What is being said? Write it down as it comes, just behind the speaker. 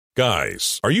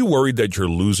Guys, are you worried that you're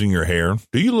losing your hair?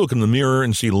 Do you look in the mirror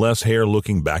and see less hair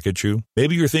looking back at you?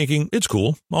 Maybe you're thinking, it's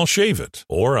cool, I'll shave it.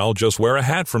 Or I'll just wear a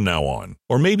hat from now on.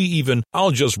 Or maybe even,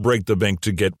 I'll just break the bank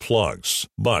to get plugs.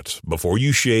 But before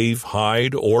you shave,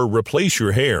 hide, or replace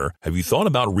your hair, have you thought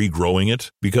about regrowing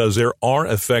it? Because there are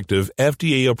effective,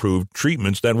 FDA-approved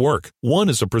treatments that work. One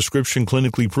is a prescription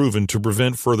clinically proven to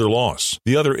prevent further loss.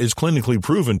 The other is clinically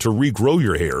proven to regrow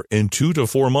your hair in 2 to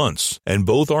 4 months. And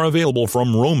both are available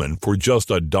from Roman for just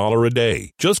 $1 a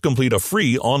day. Just complete a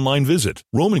free online visit.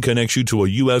 Roman connects you to a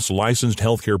U.S. licensed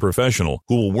healthcare professional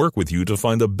who will work with you to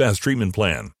find the best treatment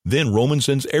plan. Then Roman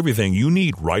sends everything you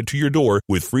need right to your door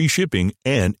with free shipping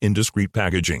and in discreet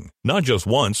packaging. Not just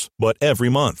once, but every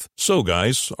month. So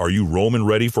guys, are you Roman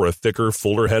ready for a thicker,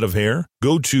 fuller head of hair?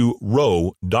 Go to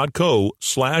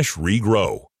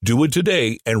ro.co/regrow. Do it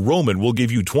today, and Roman will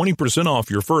give you 20%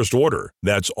 off your first order.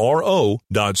 That's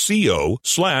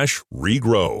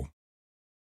ro.co/regrow.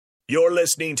 You're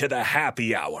listening to The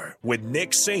Happy Hour with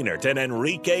Nick Sainert and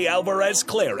Enrique Alvarez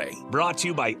Clary. Brought to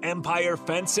you by Empire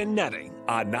Fence and Netting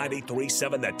on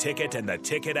 93.7 The Ticket and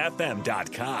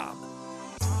theticketfm.com.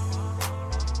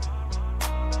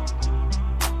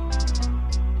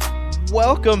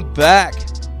 Welcome back.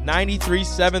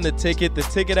 93.7 The Ticket,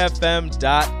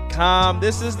 theticketfm.com.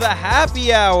 This is the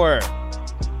Happy Hour.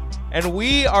 And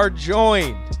we are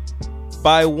joined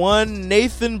by one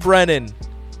Nathan Brennan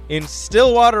in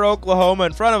Stillwater, Oklahoma,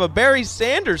 in front of a Barry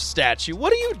Sanders statue.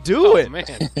 What are you doing? Oh, man.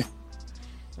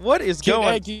 What is going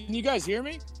on? Can you guys hear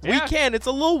me? We can. It's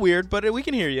a little weird, but we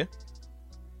can hear you.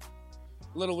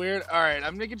 A little weird. All right,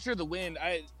 I'm making sure the wind.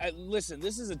 I listen,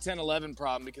 this is a 10-11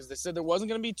 problem because they said there wasn't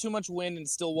going to be too much wind in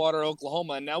Stillwater,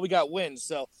 Oklahoma, and now we got wind.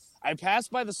 So I passed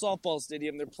by the softball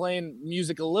stadium. They're playing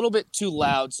music a little bit too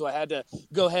loud, so I had to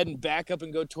go ahead and back up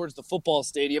and go towards the football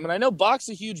stadium. And I know Bach's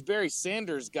a huge Barry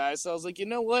Sanders guy, so I was like, you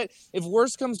know what? If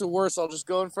worse comes to worse, I'll just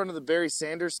go in front of the Barry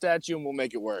Sanders statue and we'll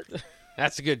make it work.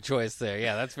 That's a good choice there.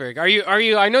 Yeah, that's very good. Are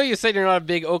you I know you said you're not a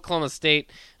big Oklahoma State.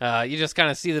 You just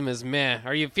kind of see them as meh.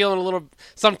 Are you feeling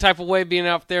some type of way being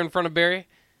out there in front of Barry?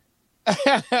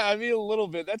 I mean, a little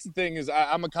bit. That's the thing is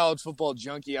I'm a college football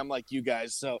junkie. I'm like you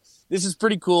guys. So this is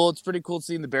pretty cool. It's pretty cool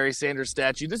seeing the Barry Sanders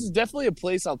statue. This is definitely a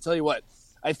place, I'll tell you what.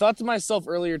 I thought to myself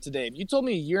earlier today, if you told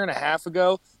me a year and a half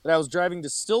ago that I was driving to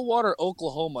Stillwater,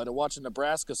 Oklahoma to watch a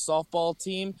Nebraska softball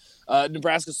team,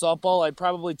 Nebraska softball, I'd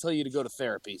probably tell you to go to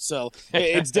therapy. So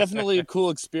it's definitely a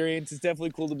cool experience. It's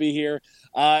definitely cool to be here.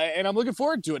 And I'm looking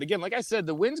forward to it. Again, like I said,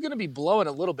 the wind's going to be blowing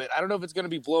a little bit. I don't know if it's going to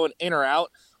be blowing in or out.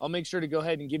 I'll make sure to go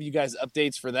ahead and give you guys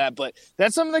updates for that. But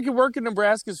that's something that could work in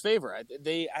Nebraska's favor. I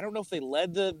don't know if they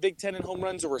led the Big Ten in home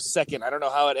runs or were second. I don't know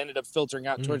how it ended up filtering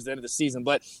out towards the end of the season.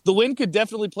 But the wind could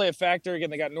definitely play a factor. Again,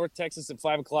 they got North Texas at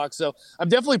 5 o'clock. So I'm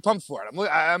definitely pumped for it.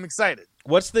 I'm excited.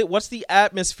 What's the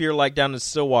atmosphere like down in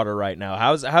Stillwater right now?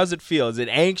 How's it feel? Is it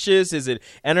anxious? Is it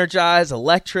energized,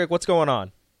 electric? What's going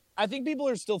on? I think people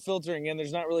are still filtering in.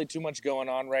 There's not really too much going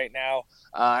on right now.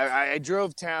 I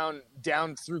drove down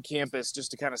through campus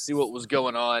just to kind of see what was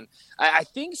going on. I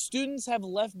think students have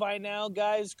left by now,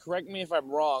 guys. Correct me if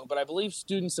I'm wrong, but I believe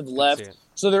students have left.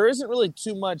 So there isn't really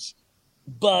too much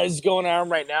buzz going on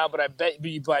right now, but I bet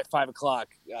you by 5 o'clock,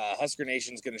 Husker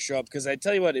Nation's going to show up because I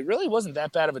tell you what, it really wasn't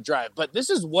that bad of a drive. But this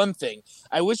is one thing.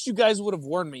 I wish you guys would have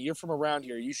warned me. You're from around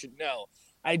here. You should know.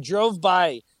 I drove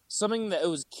by something that it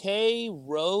was K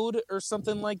Road or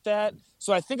something like that.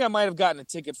 So I think I might have gotten a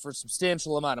ticket for a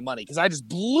substantial amount of money because I just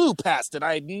blew past it.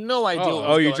 I had no idea what was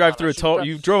going you drive on. through a toll?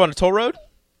 You drove on a toll road?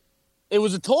 It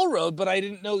was a toll road, but I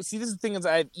didn't know. See, this is the thing is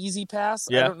I have Easy Pass.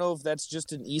 Yeah. I don't know if that's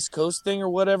just an East Coast thing or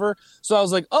whatever. So I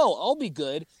was like, oh, I'll be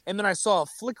good. And then I saw a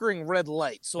flickering red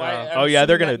light. So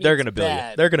they're gonna bill you.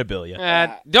 They're gonna bill you.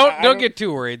 Don't get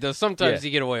too worried though. Sometimes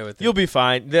you get away with it. You'll be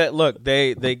fine. Look,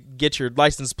 they get your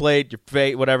license plate, your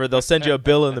fate, whatever. They'll send you a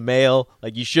bill in the mail.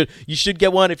 Like you should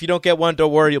get one. If you don't get one,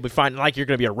 don't worry. You'll be fine. Like you're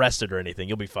gonna be arrested or anything.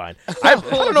 You'll be fine. I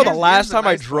don't know the last time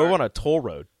I drove on a toll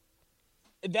road.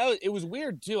 It was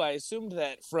weird too. I assumed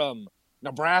that from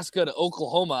Nebraska to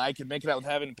Oklahoma, I could make it out with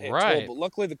having to pay a toll. But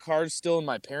luckily, the car's still in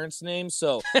my parents' name,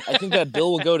 so I think that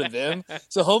bill will go to them.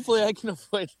 So hopefully, I can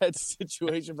avoid that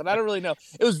situation. But I don't really know.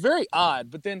 It was very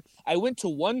odd. But then I went to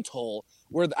one toll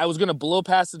where I was going to blow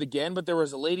past it again, but there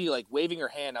was a lady like waving her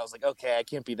hand. I was like, okay, I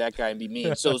can't be that guy and be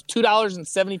mean. So it was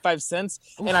 $2.75,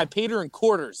 and I paid her in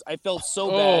quarters. I felt so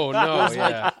bad. Oh,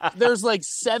 no, there's like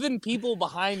 7 people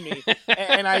behind me,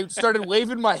 and I started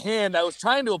waving my hand. I was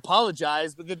trying to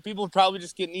apologize, but then people were probably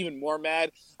just getting even more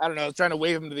mad. I don't know. I was trying to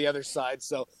wave them to the other side.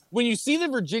 So when you see the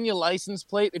Virginia license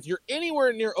plate, if you're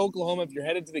anywhere near Oklahoma, if you're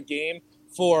headed to the game,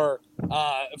 for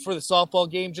the softball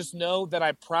game, just know that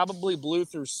I probably blew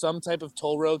through some type of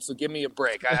toll road, so give me a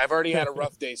break. I've already had a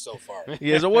rough day so far.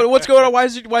 Yeah. So what's going on? Why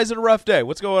is it a rough day?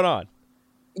 What's going on?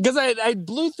 Because I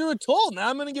blew through a toll. Now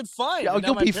I'm going to get fined. Yeah, And now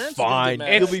you'll my be parents are gonna fine. get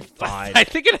mad. You'll be fine. I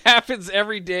think it happens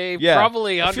every day, Yeah.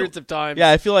 probably I feel- hundreds of times.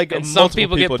 Yeah, I feel like and some multiple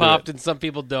people get do popped it. and some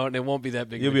people don't, and it won't be that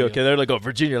big. You'll of be a okay. deal. They're like, oh,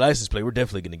 Virginia license plate. We're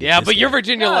definitely going to get Yeah, this but your guy.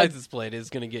 Virginia Yeah. license plate is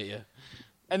going to get you.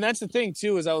 And that's the thing,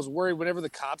 too, is I was worried whenever the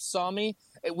cops saw me.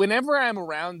 Whenever I'm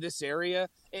around this area,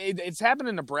 it's happened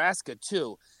in Nebraska,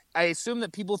 too. I assume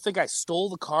that people think I stole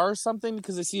the car or something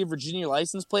because they see a Virginia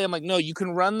license plate. I'm like, no, you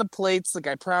can run the plates. Like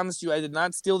I promised you, I did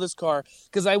not steal this car.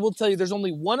 Because I will tell you, there's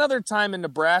only one other time in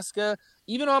Nebraska,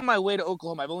 even on my way to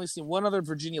Oklahoma, I've only seen one other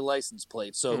Virginia license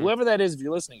plate. So whoever that is, if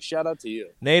you're listening, shout out to you.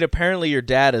 Nate, apparently your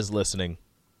dad is listening.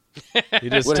 He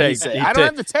just What did he text- say? he I don't te-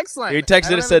 have the text line. He I texted don't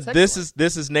and have said, the text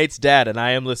 "This is Nate's dad, and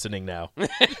I am listening now."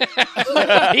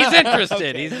 He's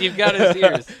interested. You've got his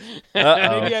ears.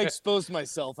 Uh-oh. Maybe I exposed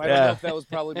myself. I don't Yeah. know if that was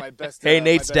probably my best. Hey, my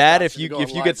Nate's best dad, if option you to go on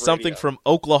get live something radio. from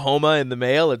Oklahoma in the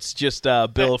mail, it's just a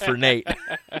bill for Nate.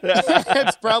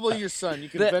 It's probably your son. You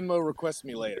can Venmo request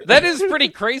me later. That is pretty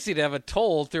crazy to have a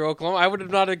toll through Oklahoma. I would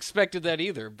have not expected that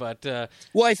either. But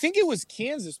Well, I think it was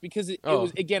Kansas because it Oh.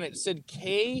 was, again, it said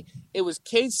K. It was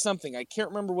K something. I can't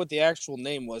remember what the actual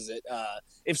name was.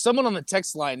 If someone on the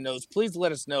text line knows, please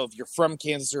let us know if you're from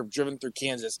Kansas or have driven through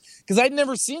Kansas, because I'd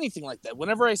never see anything like that.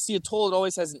 Whenever I see a toll, it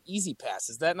always has an easy pass.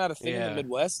 Is that not a thing in Yeah. the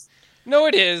Midwest? no,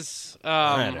 it is.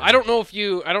 don't I don't know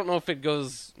if it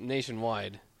goes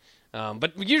nationwide.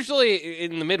 But usually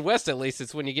in the Midwest, at least,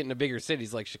 it's when you get into bigger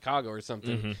cities like Chicago or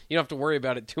something. Mm-hmm. You don't have to worry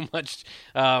about it too much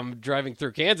driving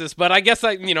through Kansas. But I guess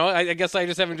I guess I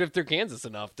just haven't driven through Kansas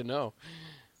enough to know.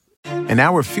 In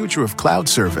our Future of Cloud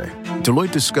survey,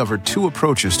 Deloitte discovered two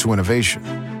approaches to innovation.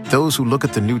 Those who look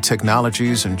at the new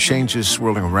technologies and changes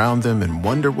swirling around them and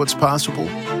wonder what's possible,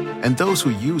 and those who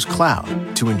use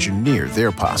cloud to engineer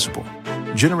their possible,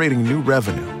 generating new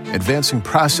revenue, advancing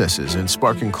processes, and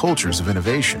sparking cultures of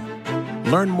innovation.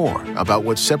 Learn more about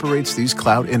what separates these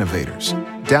cloud innovators.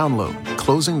 Download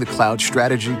Closing the Cloud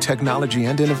Strategy, Technology,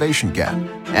 and Innovation Gap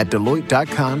at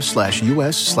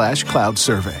Deloitte.com/US/cloud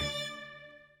survey.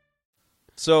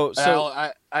 So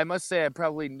Al, I must say I've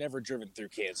probably never driven through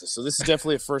Kansas, so this is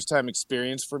definitely a first-time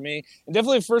experience for me, and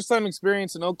definitely a first-time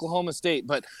experience in Oklahoma State.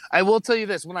 But I will tell you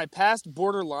this: when I passed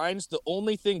border lines, the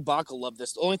only thing Baca loved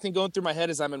this. The only thing going through my head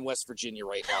is I'm in West Virginia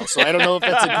right now, so I don't know if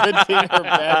that's a good thing or a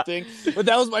bad thing. But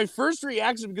that was my first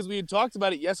reaction because we had talked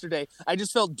about it yesterday. I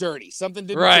just felt dirty. Something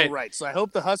didn't Right. feel right. So I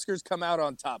hope the Huskers come out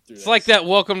on top through It's this. like that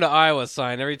 "Welcome to Iowa"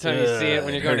 sign. Every time you see it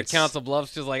when it you're going hurts. to Council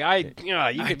Bluffs, just like you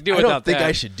could do I without don't think that.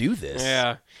 I should do this.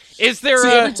 Yeah. Is there? See,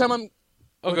 every time I'm.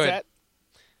 Oh, what's go ahead. that?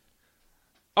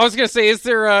 I was gonna say,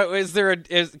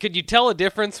 could you tell a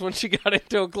difference when she got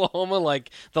into Oklahoma? Like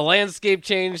the landscape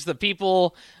changed, the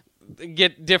people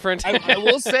get different. I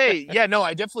will say, yeah, no,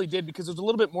 I definitely did because it was a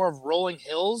little bit more of rolling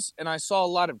hills and I saw a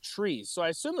lot of trees. So I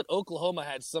assume that Oklahoma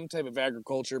had some type of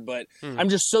agriculture, but I'm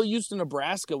just so used to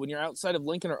Nebraska when you're outside of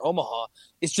Lincoln or Omaha,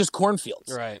 it's just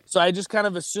cornfields. Right. So I just kind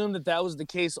of assumed that that was the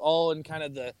case all in kind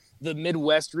of the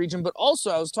Midwest region. But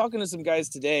also I was talking to some guys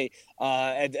today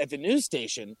at the news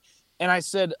station. And I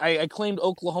said, I claimed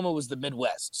Oklahoma was the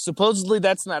Midwest. Supposedly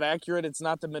that's not accurate. It's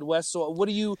not the Midwest. So what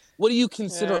do you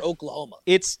consider Oklahoma?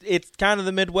 It's kind of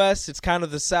the Midwest. It's kind of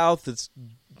the South. It's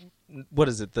what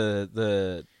is it?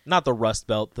 The not the Rust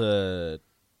Belt. The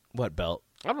what belt?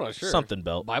 I'm not sure. Something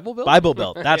belt. Bible Belt? Bible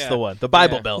Belt. That's Yeah. the one. The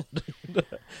Bible Yeah. Belt.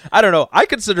 I don't know. I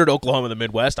considered Oklahoma the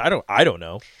Midwest. I don't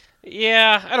know.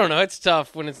 Yeah, I don't know. It's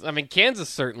tough when it's. I mean, Kansas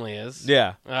certainly is.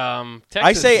 Yeah. Texas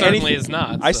I say certainly anything is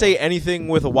not. I so. say anything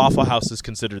with a Waffle House is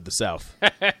considered the South.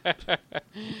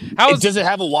 How's Does it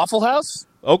have a Waffle House?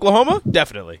 Oklahoma?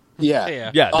 Definitely. Yeah.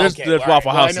 yeah. Yeah, there's Okay, there's all right.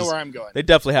 Waffle Well, Houses. I know where I'm going. They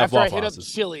definitely have After Waffle I hit Houses.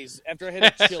 up Chili's, I'm Hitting up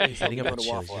going at to Chili's.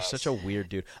 Waffle You're House. such a weird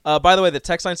dude. By the way, the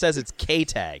text line says it's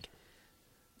K-Tag.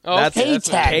 Oh, That's okay. that's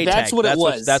K-Tag. K-Tag. That's what it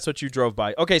was. That's what you drove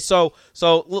by. Okay, so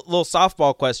little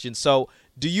softball question. So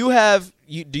do you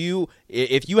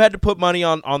if you had to put money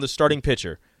on the starting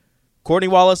pitcher, Courtney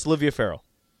Wallace, Olivia Farrell?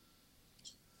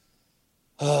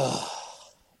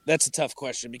 That's a tough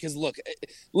question because, look,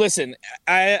 listen,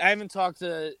 I haven't talked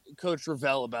to Coach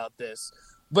Ravel about this,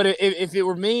 but if it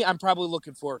were me, I'm probably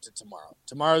looking forward to tomorrow.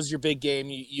 Tomorrow's your big game.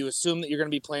 You assume that you're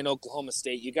going to be playing Oklahoma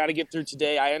State. You got to get through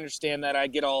today. I understand that. I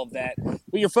get all of that.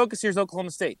 But your focus here is Oklahoma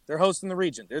State. They're hosting the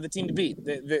region. They're the team to beat.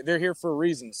 They're here for a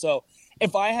reason. So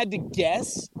if I had to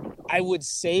guess, I would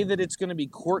say that it's going to be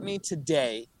Courtney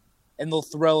today, and they'll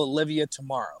throw Olivia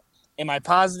tomorrow. Am I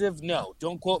positive? No.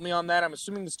 Don't quote me on that. I'm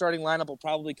assuming the starting lineup will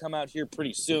probably come out here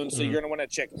pretty soon, so you're going to want to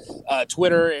check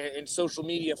Twitter and social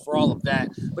media for all of that.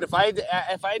 But if I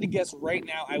had to guess right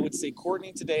now, I would say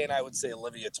Courtney today, and I would say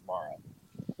Olivia tomorrow.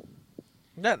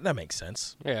 That makes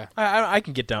sense. Yeah. I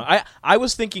can get down. I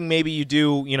was thinking maybe you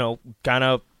do, kind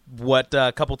of what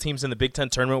a couple teams in the Big Ten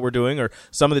tournament were doing, or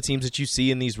some of the teams that you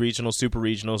see in these regionals, super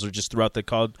regionals, or just throughout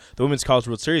the Women's College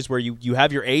World Series, where you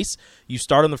have your ace, you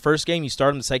start on the first game, you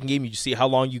start on the second game, you see how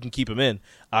long you can keep them in.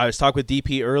 I was talking with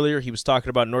DP earlier. He was talking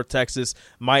about North Texas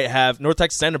and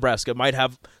Nebraska might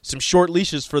have some short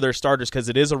leashes for their starters because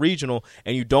it is a regional,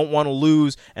 and you don't want to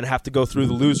lose and have to go through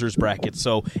the losers bracket.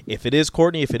 So if it is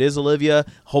Courtney, if it is Olivia,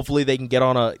 hopefully they can get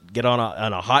on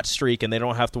a hot streak, and they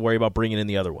don't have to worry about bringing in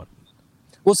the other one.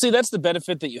 Well, see, that's the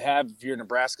benefit that you have if you're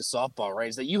Nebraska softball, right,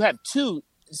 is that you have two,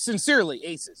 sincerely,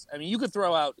 aces. I mean, you could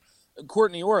throw out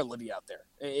Courtney or Olivia out there.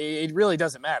 It really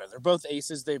doesn't matter. They're both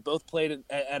aces. They both played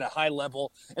at a high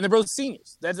level, and they're both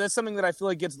seniors. That's something that I feel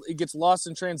like gets lost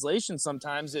in translation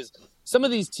sometimes, is some of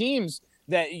these teams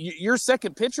that your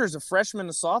second pitcher is a freshman,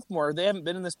 a sophomore. They haven't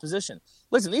been in this position.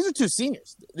 Listen, these are two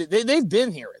seniors. They've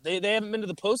been here. They haven't been to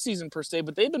the postseason per se,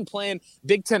 but they've been playing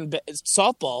Big Ten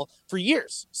softball for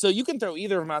years. So you can throw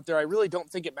either of them out there. I really don't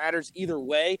think it matters either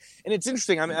way. And it's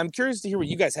interesting. I'm curious to hear what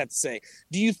you guys have to say.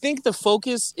 Do you think the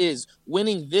focus is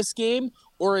winning this game,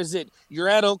 or is it you're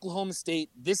at Oklahoma State,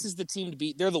 this is the team to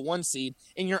beat, they're the 1 seed,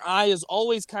 and your eye is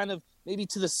always kind of maybe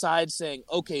to the side saying,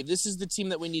 okay, this is the team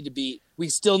that we need to beat. We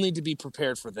still need to be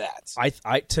prepared for that.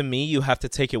 To me, you have to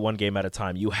take it one game at a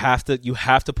time. You have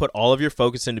to put all of your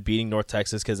focus into beating North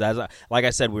Texas, because like I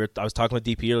said, I was talking with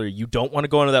DP earlier, you don't want to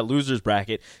go into that losers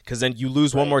bracket, because then you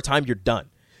lose one more time, you're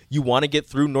done. You want to get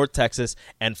through North Texas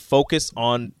and focus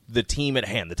on the team at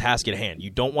hand, the task at hand. You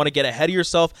don't want to get ahead of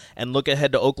yourself and look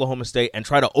ahead to Oklahoma State and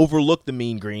try to overlook the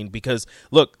Mean Green, because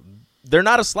look, they're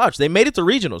not a slouch. They made it to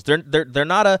regionals. They're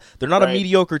not a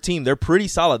mediocre team. They're pretty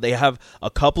solid. They have a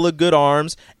couple of good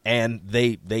arms, and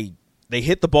they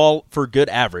hit the ball for good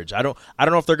average. I don't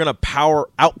know if they're going to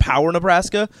outpower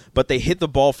Nebraska, but they hit the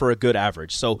ball for a good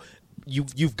average. So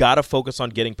you've got to focus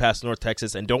on getting past North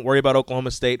Texas, and don't worry about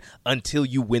Oklahoma State until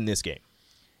you win this game.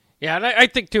 Yeah, and I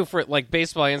think, too, for like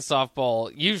baseball and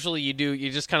softball, usually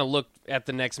you just kind of look at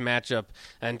the next matchup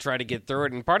and try to get through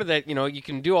it. And part of that, you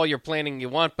can do all your planning you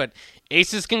want, but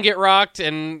aces can get rocked,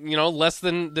 and, less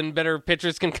than better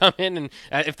pitchers can come in, and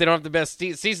if they don't have the best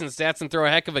season stats, and throw a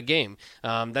heck of a game.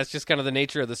 That's just kind of the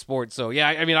nature of the sport. So, yeah,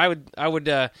 I mean,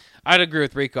 I'd agree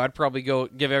with Rico. I'd probably go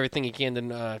give everything he can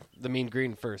to the Mean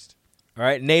Green first. All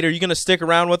right, Nate, are you going to stick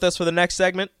around with us for the next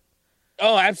segment?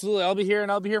 Oh, absolutely. I'll be here,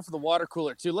 and I'll be here for the water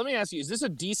cooler, too. Let me ask you, is this a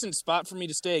decent spot for me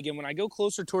to stay? Again, when I go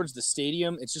closer towards the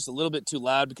stadium, it's just a little bit too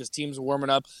loud because teams are warming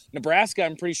up. Nebraska,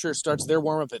 I'm pretty sure, starts their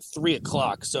warm-up at 3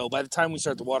 o'clock. So by the time we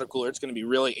start the water cooler, it's going to be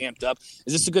really amped up.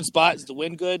 Is this a good spot? Is the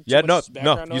wind good? Yeah, no,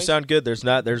 you sound good.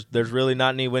 There's really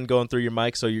not any wind going through your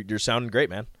mic, so you're sounding great,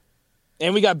 man.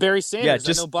 And we got Barry Sanders.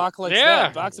 I know Bach likes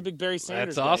that. Bach's a big Barry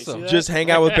Sanders guy. That's awesome. Just hang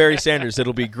out with Barry Sanders.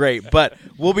 It'll be great. But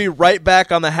we'll be right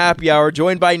back on the Happy Hour,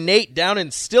 joined by Nate down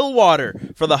in Stillwater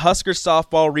for the Husker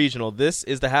Softball Regional. This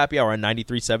is the Happy Hour on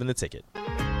 93.7 The Ticket.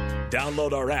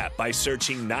 Download our app by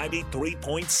searching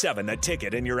 93.7 The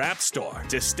Ticket in your app store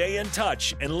to stay in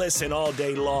touch and listen all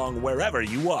day long wherever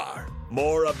you are.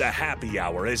 More of the Happy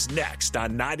Hour is next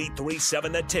on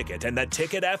 93.7 The Ticket and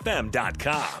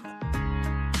theticketfm.com.